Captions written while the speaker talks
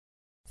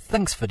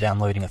Thanks for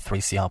downloading a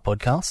 3CR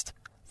podcast.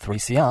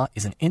 3CR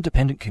is an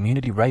independent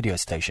community radio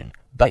station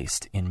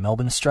based in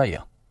Melbourne,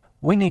 Australia.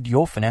 We need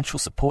your financial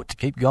support to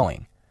keep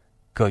going.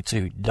 Go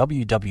to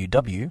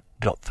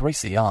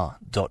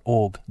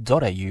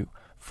www.3cr.org.au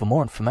for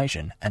more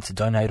information and to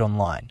donate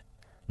online.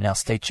 Now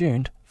stay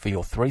tuned for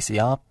your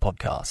 3CR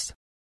podcast.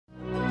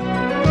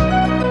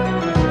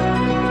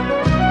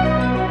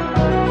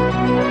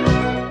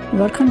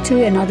 Welcome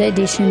to another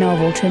edition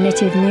of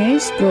Alternative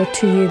News, brought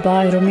to you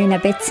by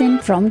Romina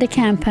Betsin from the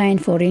Campaign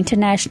for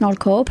International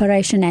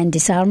Cooperation and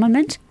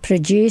Disarmament,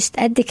 produced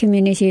at the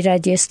community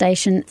radio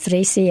station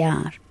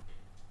 3CR.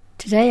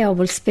 Today I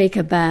will speak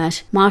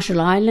about Marshall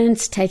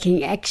Islands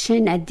taking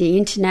action at the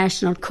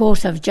International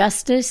Court of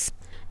Justice.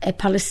 A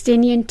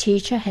Palestinian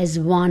teacher has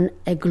won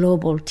a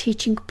global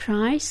teaching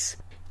prize.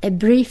 A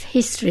brief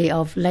history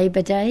of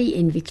Labor Day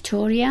in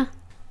Victoria.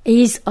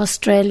 Is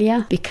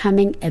Australia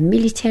becoming a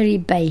military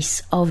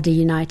base of the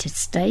United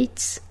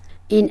States?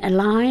 In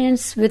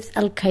alliance with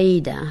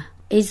Al-Qaeda,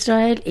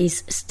 Israel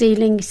is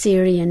stealing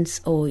Syrians'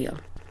 oil.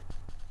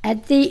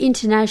 At the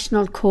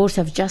International Court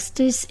of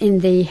Justice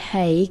in The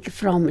Hague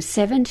from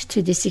 7th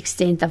to the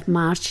 16th of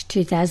March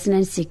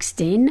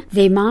 2016,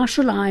 the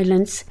Marshall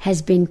Islands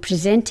has been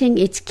presenting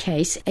its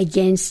case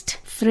against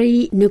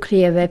 3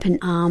 nuclear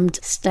weapon-armed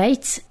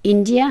states,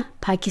 India,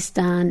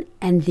 Pakistan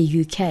and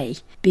the UK,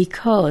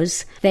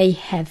 because they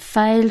have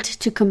failed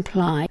to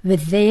comply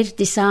with their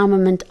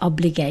disarmament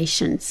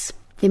obligations.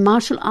 The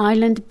Marshall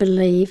Islands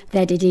believe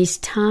that it is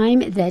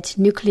time that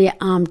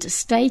nuclear-armed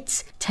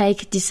states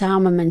take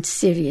disarmament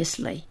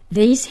seriously.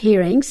 These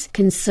hearings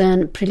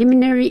concern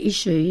preliminary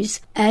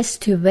issues as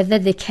to whether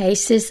the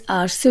cases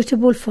are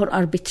suitable for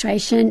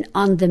arbitration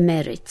on the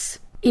merits.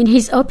 In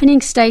his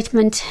opening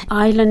statement,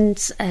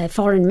 Ireland's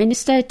Foreign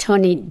Minister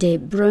Tony de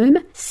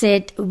Bruym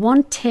said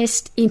one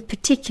test in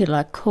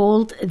particular,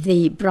 called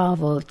the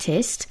Bravo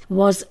test,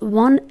 was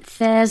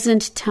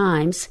 1,000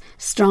 times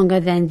stronger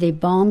than the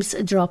bombs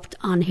dropped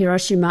on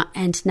Hiroshima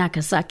and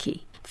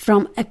Nagasaki.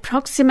 From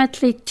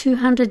approximately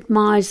 200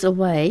 miles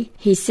away,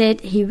 he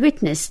said he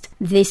witnessed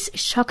this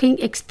shocking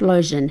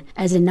explosion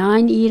as a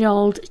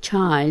 9-year-old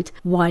child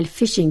while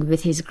fishing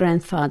with his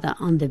grandfather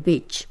on the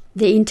beach.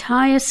 The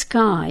entire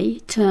sky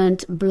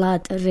turned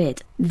blood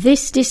red.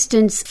 This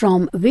distance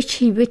from which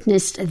he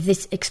witnessed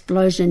this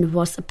explosion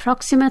was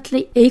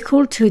approximately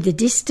equal to the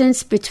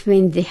distance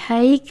between The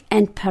Hague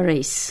and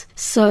Paris,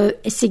 so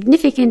a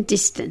significant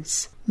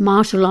distance.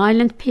 Marshall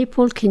Island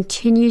people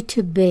continue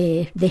to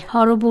bear the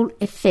horrible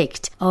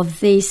effect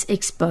of these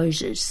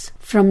exposures.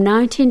 From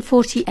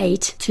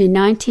 1948 to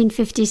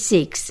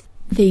 1956,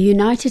 the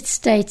United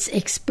States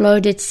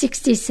exploded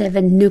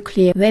 67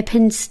 nuclear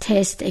weapons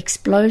test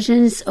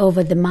explosions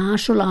over the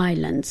Marshall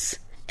Islands,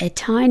 a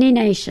tiny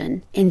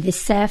nation in the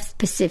South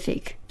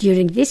Pacific.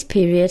 During this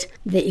period,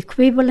 the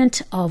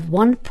equivalent of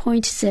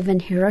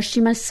 1.7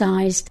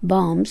 Hiroshima-sized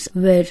bombs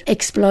were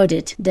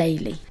exploded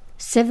daily.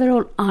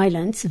 Several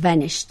islands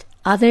vanished.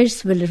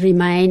 Others will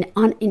remain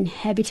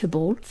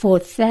uninhabitable for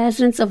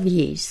thousands of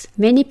years.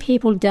 Many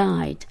people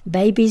died.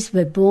 Babies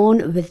were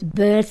born with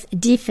birth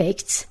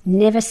defects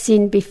never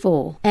seen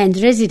before.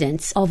 And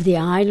residents of the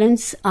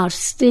islands are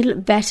still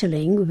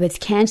battling with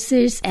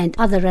cancers and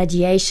other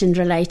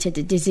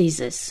radiation-related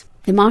diseases.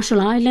 The Marshall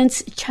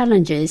Islands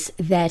challenges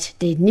that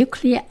the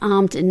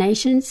nuclear-armed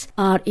nations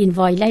are in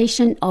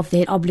violation of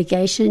their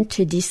obligation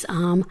to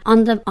disarm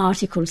under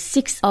Article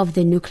 6 of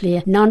the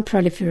Nuclear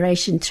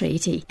Non-Proliferation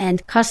Treaty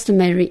and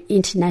customary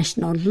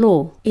international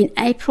law. In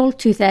April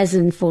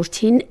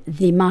 2014,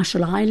 the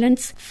Marshall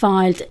Islands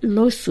filed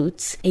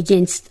lawsuits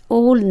against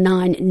all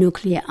 9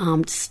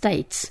 nuclear-armed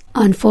states.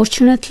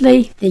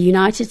 Unfortunately, the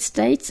United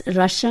States,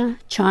 Russia,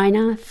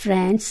 China,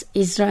 France,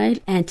 Israel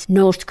and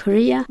North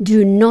Korea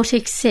do not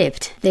accept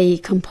the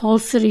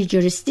compulsory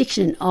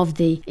jurisdiction of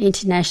the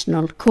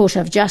International Court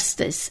of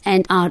Justice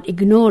and are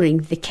ignoring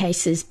the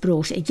cases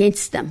brought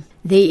against them.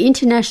 The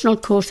International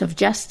Court of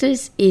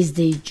Justice is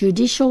the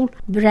judicial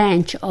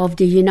branch of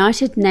the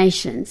United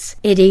Nations.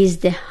 It is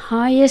the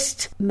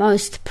highest,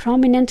 most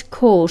prominent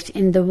court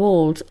in the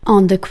world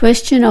on the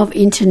question of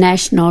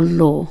international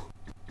law.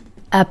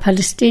 A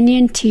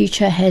Palestinian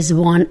teacher has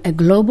won a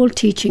global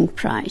teaching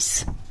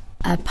prize.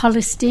 A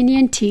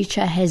Palestinian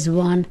teacher has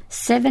won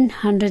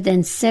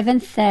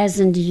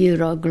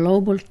 €707,000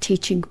 global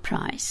teaching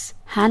prize.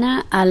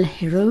 Hannah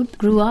Al-Heroub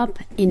grew up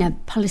in a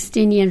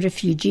Palestinian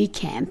refugee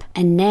camp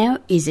and now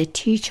is a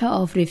teacher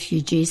of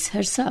refugees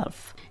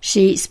herself.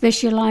 She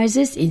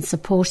specializes in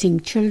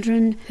supporting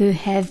children who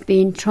have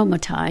been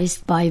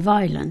traumatized by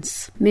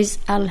violence. Ms.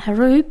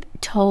 Al-Heroub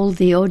told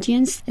the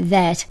audience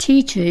that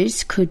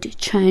teachers could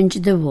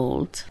change the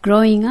world.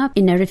 Growing up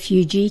in a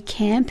refugee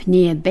camp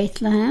near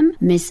Bethlehem,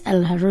 Ms.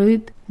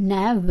 Al-Heroub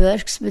now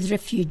works with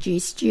refugee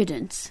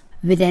students.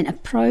 with an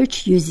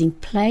approach using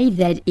play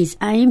that is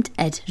aimed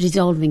at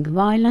resolving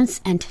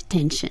violence and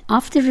tension.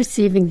 After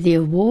receiving the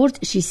award,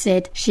 she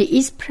said she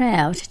is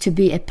proud to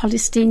be a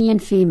Palestinian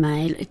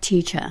female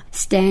teacher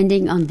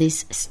standing on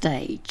this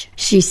stage.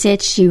 She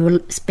said she will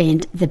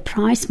spend the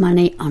prize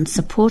money on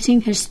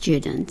supporting her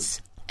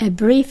students. A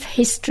brief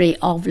history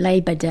of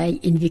Labor Day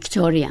in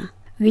Victoria.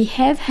 We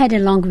have had a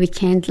long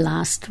weekend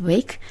last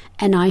week,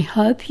 and I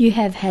hope you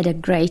have had a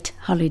great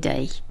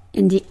holiday.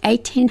 In the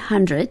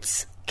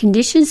 1800s,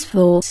 conditions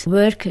for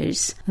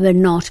workers were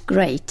not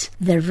great.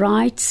 The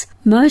rights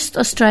most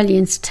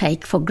Australians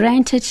take for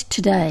granted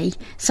today,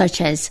 such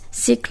as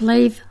sick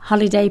leave,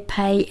 holiday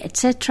pay,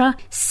 etc.,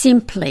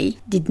 simply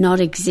did not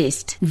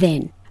exist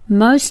then.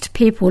 Most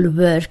people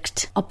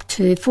worked up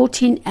to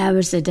 14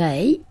 hours a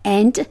day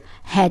and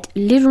had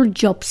little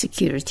job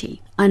security.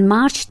 On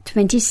March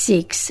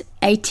 26,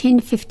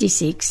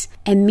 1856,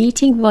 a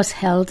meeting was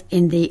held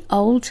in the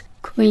Old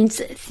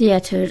Queen's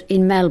Theatre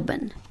in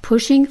Melbourne,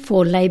 pushing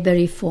for labour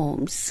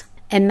reforms.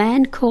 A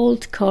man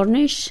called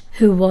Cornish,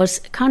 who was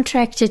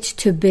contracted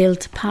to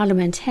build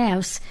Parliament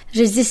House,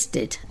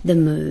 resisted the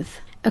move.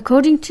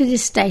 According to the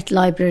State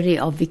Library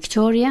of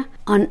Victoria,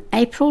 on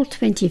April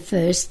 21,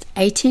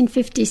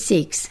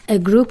 1856, a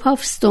group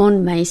of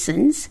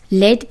stonemasons,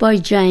 led by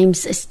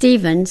James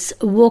Stephens,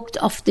 walked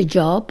off the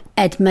job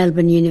at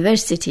Melbourne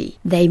University.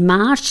 They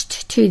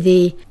marched to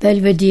the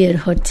Belvedere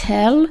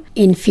Hotel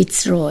in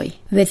Fitzroy,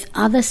 with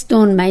other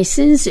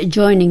stonemasons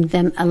joining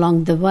them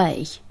along the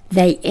way.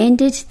 They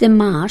ended the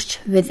march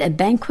with a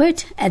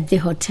banquet at the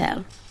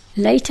hotel.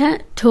 Later,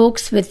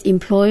 talks with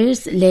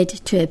employers led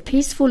to a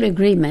peaceful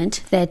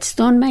agreement that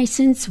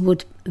stonemasons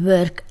would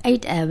work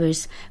 8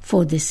 hours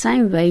for the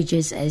same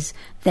wages as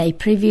they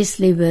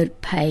previously were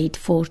paid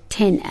for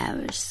 10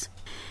 hours.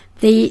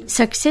 The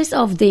success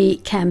of the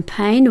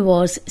campaign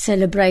was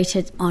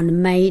celebrated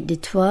on May the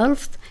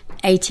 12th,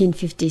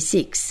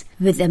 1856,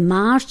 with a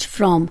march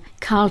from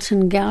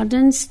Carlton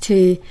Gardens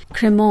to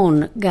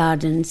Cremorne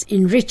Gardens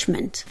in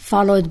Richmond,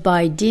 followed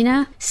by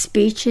dinner,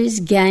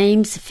 speeches,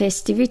 games,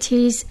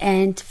 festivities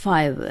and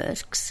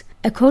fireworks.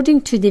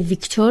 According to the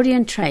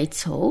Victorian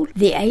Trades Hall,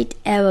 the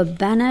 8-hour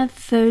banner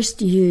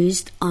first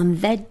used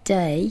on that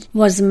day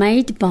was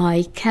made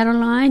by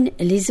Caroline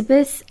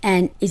Elizabeth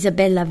and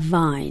Isabella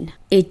Vine.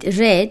 It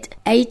read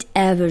 8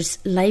 hours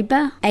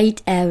labour,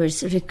 8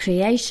 hours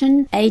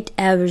recreation, 8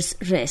 hours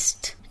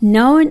rest.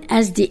 Known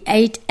as the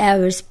 8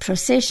 Hours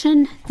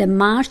Procession, the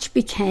march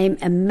became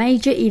a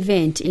major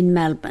event in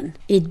Melbourne.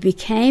 It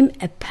became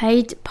a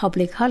paid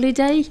public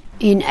holiday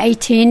in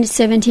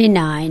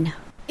 1879.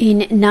 In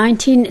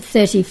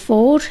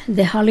 1934,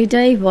 the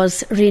holiday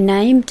was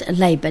renamed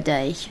Labor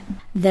Day.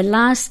 The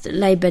last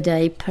Labor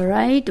Day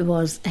parade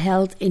was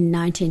held in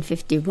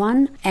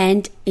 1951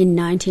 and in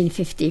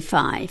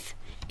 1955.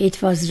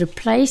 It was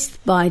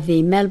replaced by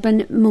the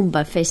Melbourne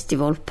Moomba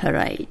Festival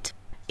Parade.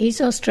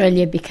 Is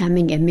Australia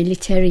becoming a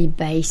military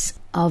base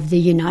of the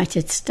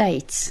United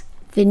States?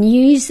 The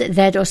news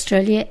that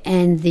Australia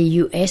and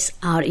the US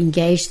are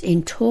engaged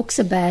in talks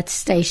about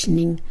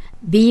stationing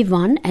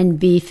B-1 and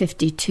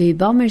B-52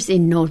 bombers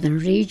in northern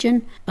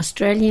region,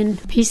 Australian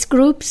peace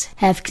groups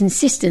have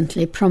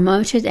consistently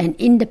promoted an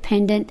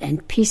independent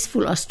and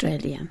peaceful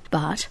Australia.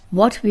 But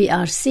what we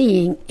are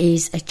seeing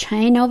is a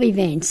chain of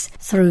events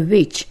through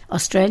which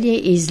Australia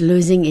is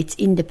losing its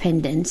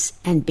independence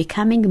and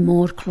becoming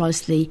more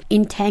closely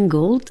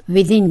entangled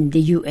within the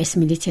US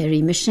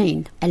military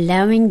machine,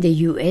 allowing the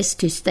US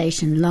to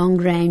station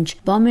long-range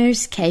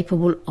bombers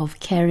capable of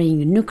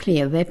carrying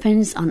nuclear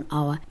weapons on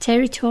our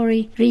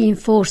territory,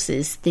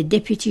 reinforces the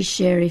deputy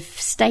sheriff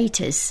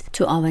status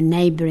to our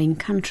neighbouring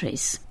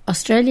countries.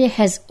 Australia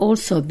has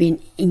also been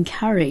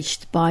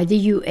encouraged by the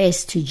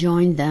US to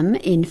join them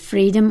in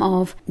freedom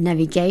of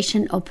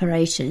navigation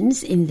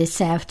operations in the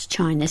South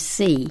China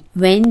Sea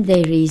when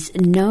there is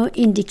no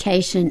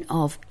indication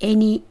of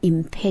any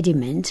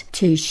impediment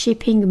to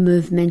shipping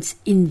movements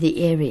in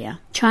the area.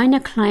 China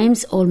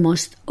claims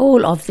almost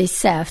all of the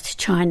South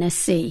China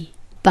Sea.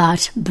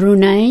 But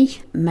Brunei,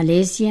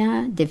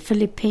 Malaysia, the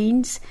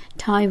Philippines,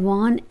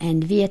 Taiwan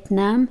and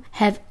Vietnam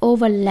have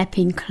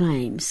overlapping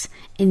claims.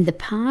 In the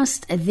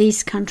past,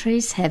 these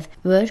countries have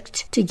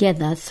worked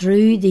together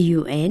through the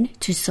UN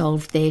to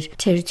solve their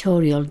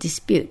territorial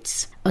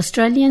disputes.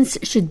 Australians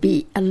should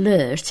be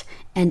alert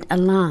and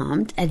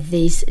alarmed at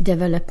these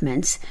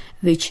developments,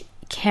 which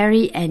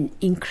carry an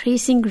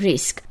increasing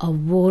risk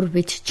of war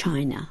with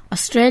China.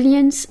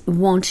 Australians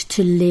want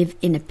to live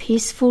in a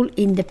peaceful,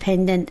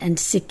 independent and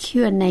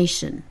secure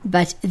nation,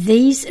 but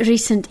these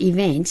recent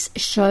events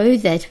show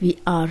that we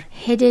are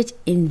headed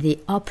in the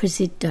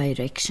opposite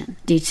direction.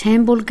 The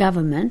Turnbull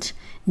government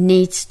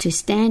needs to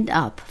stand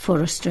up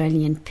for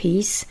Australian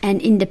peace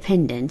and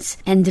independence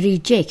and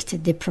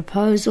reject the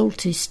proposal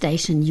to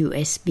station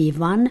US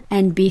B-1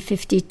 and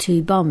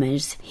B-52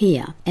 bombers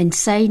here and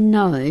say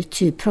no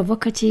to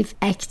provocative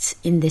acts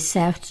in the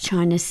South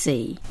China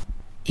Sea.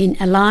 In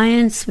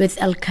alliance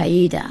with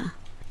Al-Qaeda,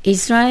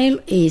 Israel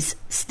is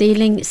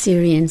stealing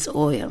Syrians'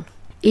 oil.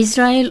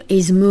 Israel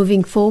is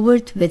moving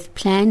forward with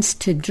plans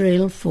to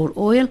drill for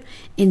oil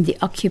in the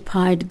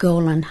occupied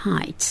Golan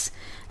Heights,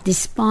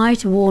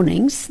 despite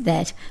warnings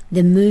that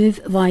the move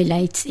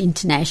violates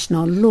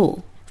international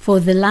law.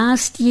 For the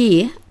last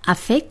year,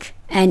 AFEC,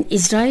 an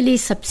Israeli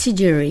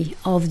subsidiary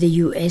of the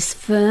U.S.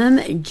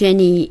 firm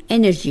Genie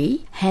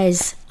Energy,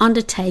 has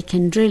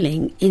undertaken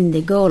drilling in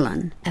the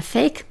Golan.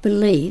 AFEC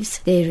believes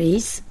there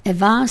is a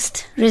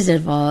vast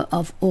reservoir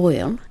of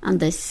oil on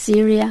the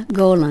Syria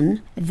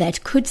Golan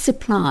that could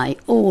supply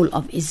all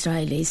of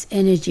Israel's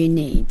energy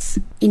needs.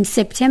 In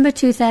September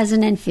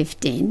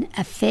 2015,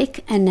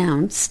 AFEC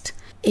announced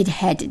it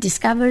had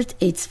discovered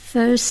its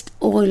first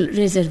oil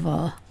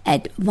reservoir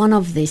at one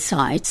of the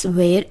sites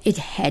where it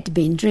had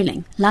been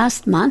drilling.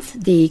 Last month,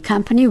 the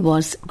company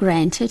was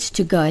granted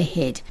to go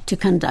ahead to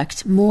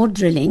conduct more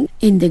drilling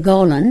in the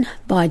Golan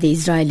by the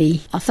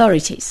Israeli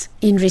authorities.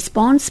 In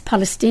response,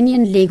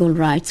 Palestinian legal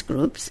rights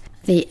groups,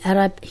 the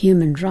Arab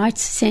Human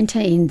Rights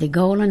Center in the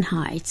Golan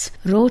Heights,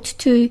 wrote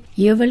to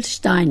Yuval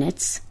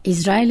Steinitz,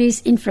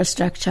 Israel's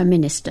infrastructure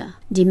minister,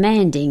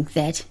 demanding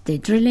that the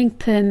drilling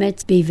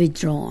permits be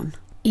withdrawn.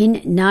 In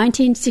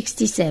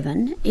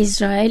 1967,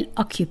 Israel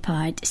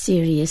occupied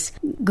Syria's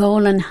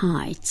Golan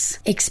Heights,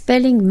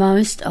 expelling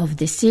most of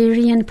the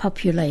Syrian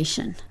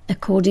population,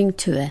 according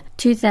to a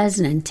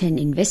 2010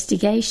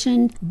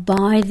 investigation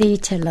by the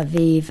Tel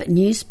Aviv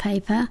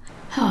newspaper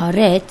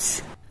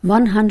Haaretz.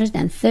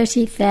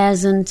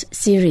 130,000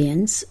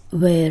 Syrians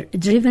were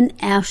driven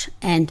out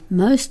and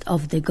most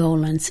of the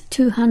Golan's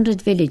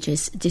 200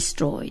 villages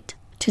destroyed.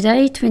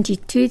 Today,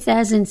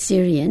 22,000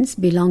 Syrians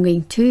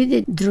belonging to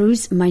the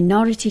Druze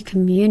minority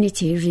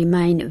community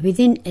remain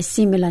within a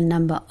similar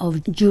number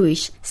of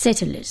Jewish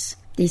settlers.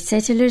 These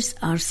settlers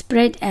are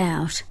spread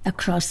out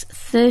across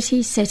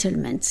 30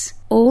 settlements,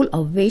 all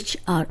of which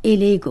are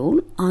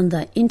illegal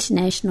under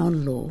international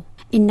law.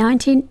 In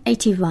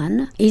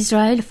 1981,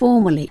 Israel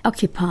formally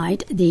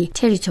occupied the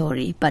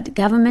territory, but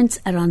governments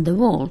around the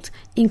world,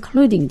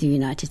 including the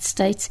United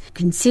States,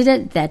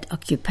 considered that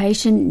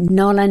occupation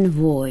null and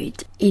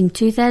void. In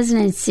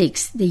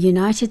 2006, the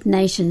United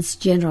Nations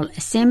General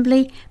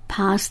Assembly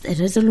passed a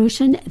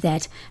resolution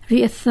that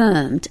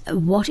reaffirmed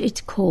what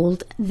it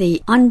called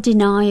the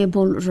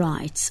undeniable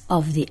rights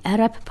of the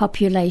Arab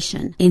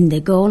population in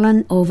the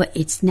Golan over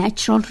its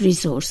natural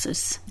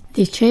resources.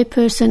 The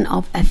chairperson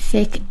of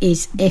AFEC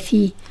is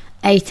Effie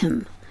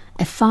Aitam,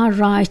 a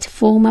far-right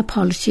former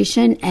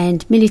politician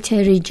and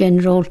military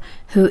general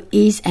who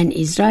is an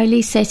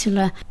Israeli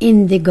settler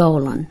in the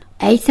Golan.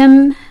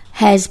 Aitam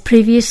has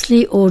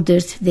previously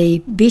ordered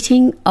the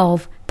beating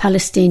of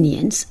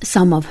Palestinians,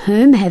 some of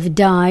whom have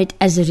died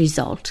as a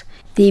result.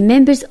 The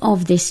members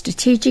of the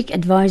Strategic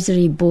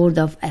Advisory Board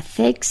of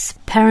AFEC's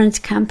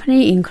parent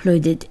company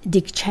included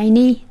Dick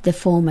Cheney, the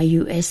former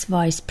U.S.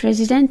 Vice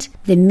President,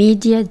 the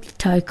media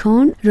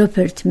tycoon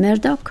Rupert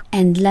Murdoch,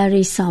 and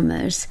Larry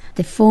Summers,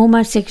 the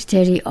former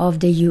Secretary of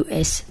the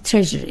U.S.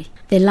 Treasury.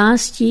 The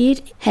last year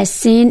has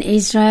seen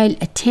Israel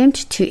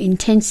attempt to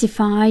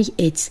intensify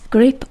its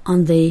grip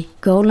on the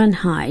Golan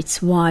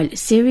Heights while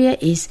Syria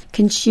is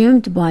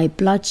consumed by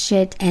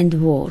bloodshed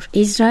and war.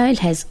 Israel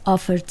has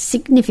offered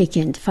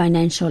significant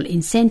financial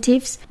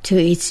incentives to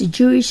its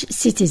Jewish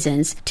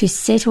citizens to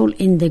settle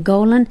in the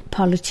Golan.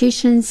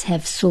 Politicians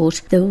have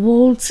sought the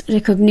world's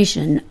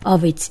recognition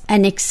of its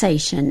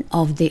annexation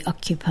of the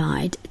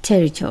occupied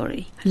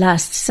territory.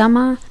 Last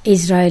summer,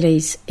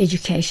 Israel's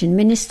Education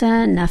Minister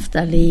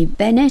Naftali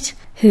Bennett,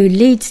 who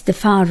leads the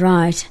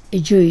far-right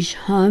Jewish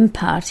Home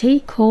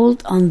Party,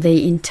 called on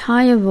the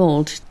entire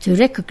world to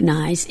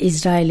recognize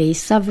Israeli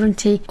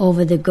sovereignty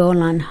over the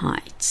Golan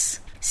Heights.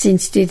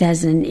 Since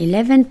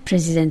 2011,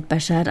 President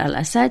Bashar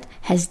al-Assad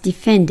has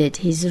defended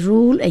his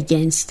rule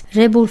against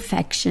rebel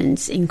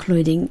factions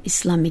including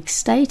Islamic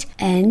State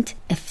and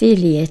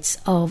affiliates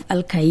of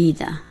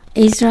Al-Qaeda.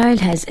 Israel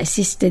has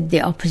assisted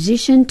the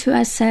opposition to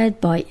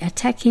Assad by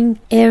attacking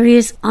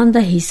areas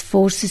under his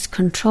forces'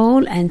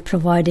 control and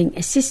providing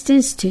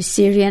assistance to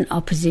Syrian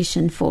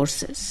opposition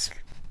forces.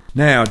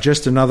 Now,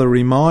 just another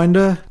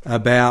reminder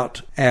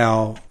about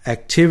our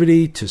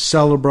activity to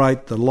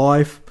celebrate the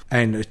life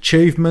and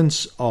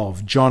achievements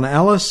of John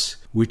Ellis,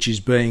 which is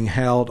being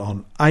held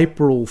on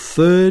April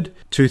 3rd,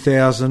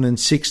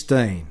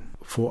 2016.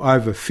 For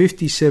over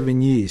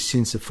 57 years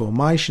since the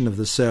formation of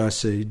the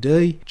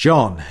CICD,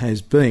 John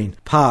has been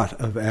part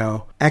of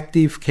our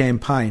active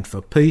campaign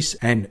for peace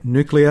and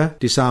nuclear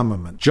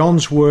disarmament.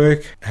 John's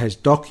work has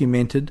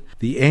documented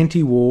the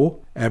anti-war,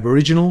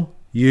 Aboriginal,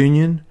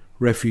 Union,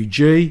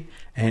 refugee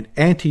and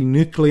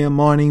anti-nuclear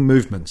mining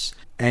movements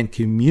and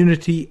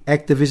community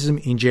activism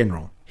in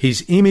general.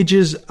 His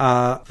images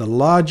are the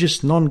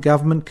largest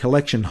non-government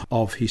collection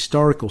of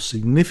historical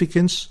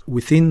significance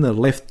within the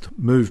left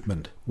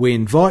movement. We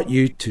invite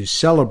you to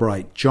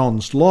celebrate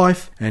John's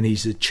life and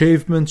his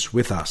achievements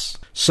with us.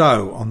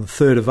 So, on the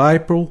 3rd of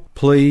April,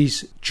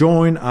 please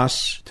join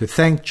us to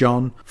thank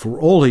John for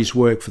all his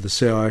work for the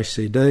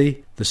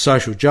CICD, the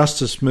social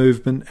justice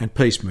movement and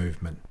peace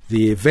movement.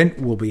 The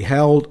event will be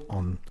held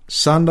on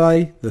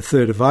Sunday, the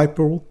 3rd of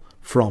April,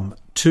 from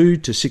 2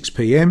 to 6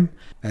 p.m.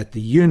 at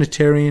the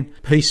Unitarian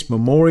Peace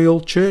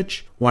Memorial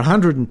Church,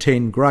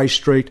 110 Grey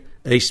Street,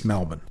 East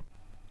Melbourne.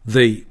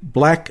 The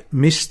Black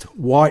Mist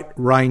White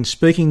Rain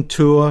Speaking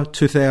Tour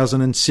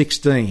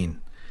 2016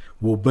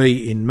 will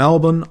be in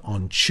Melbourne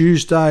on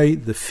Tuesday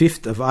the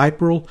 5th of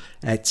April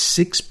at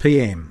 6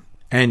 p.m.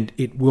 and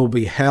it will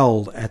be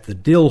held at the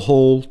Dill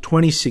Hall,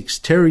 26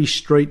 Terry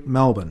Street,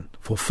 Melbourne.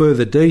 For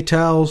further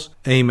details,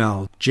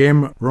 email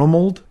Gem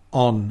Rommeld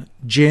on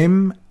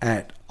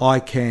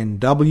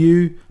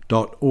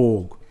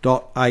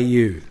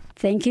gem@icanw.org.au.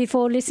 Thank you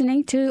for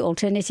listening to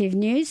Alternative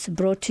News,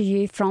 brought to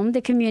you from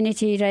the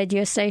community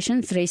radio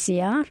station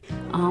 3CR.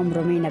 I'm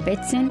Romina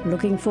Betson,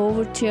 looking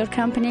forward to your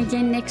company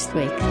again next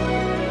week.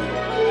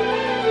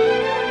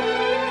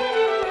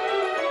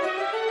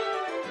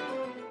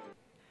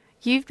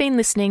 You've been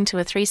listening to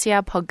a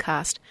 3CR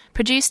podcast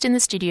produced in the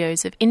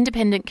studios of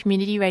independent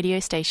community radio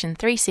station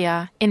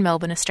 3CR in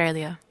Melbourne,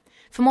 Australia.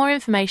 For more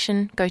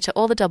information, go to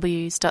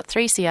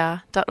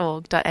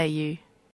allthews.3cr.org.au.